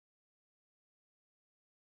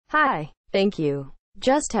Hi, thank you.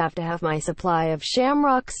 Just have to have my supply of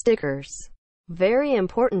Shamrock stickers. Very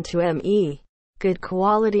important to me. Good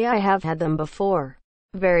quality, I have had them before.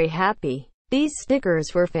 Very happy. These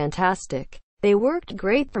stickers were fantastic. They worked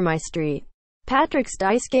great for my street. Patrick's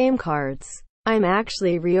dice game cards. I'm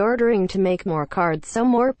actually reordering to make more cards so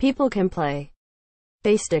more people can play.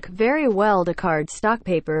 They stick very well to cardstock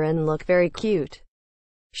paper and look very cute.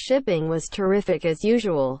 Shipping was terrific as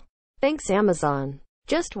usual. Thanks Amazon.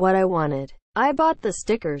 Just what I wanted. I bought the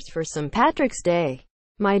stickers for St. Patrick's Day.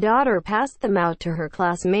 My daughter passed them out to her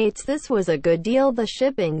classmates. This was a good deal. The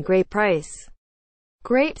shipping, great price.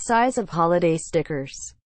 Great size of holiday stickers.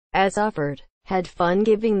 As offered. Had fun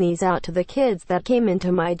giving these out to the kids that came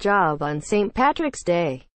into my job on St. Patrick's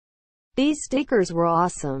Day. These stickers were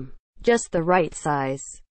awesome. Just the right size.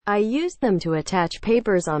 I used them to attach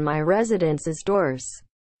papers on my residence's doors.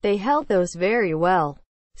 They held those very well.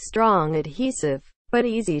 Strong adhesive, but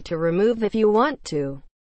easy to remove if you want to.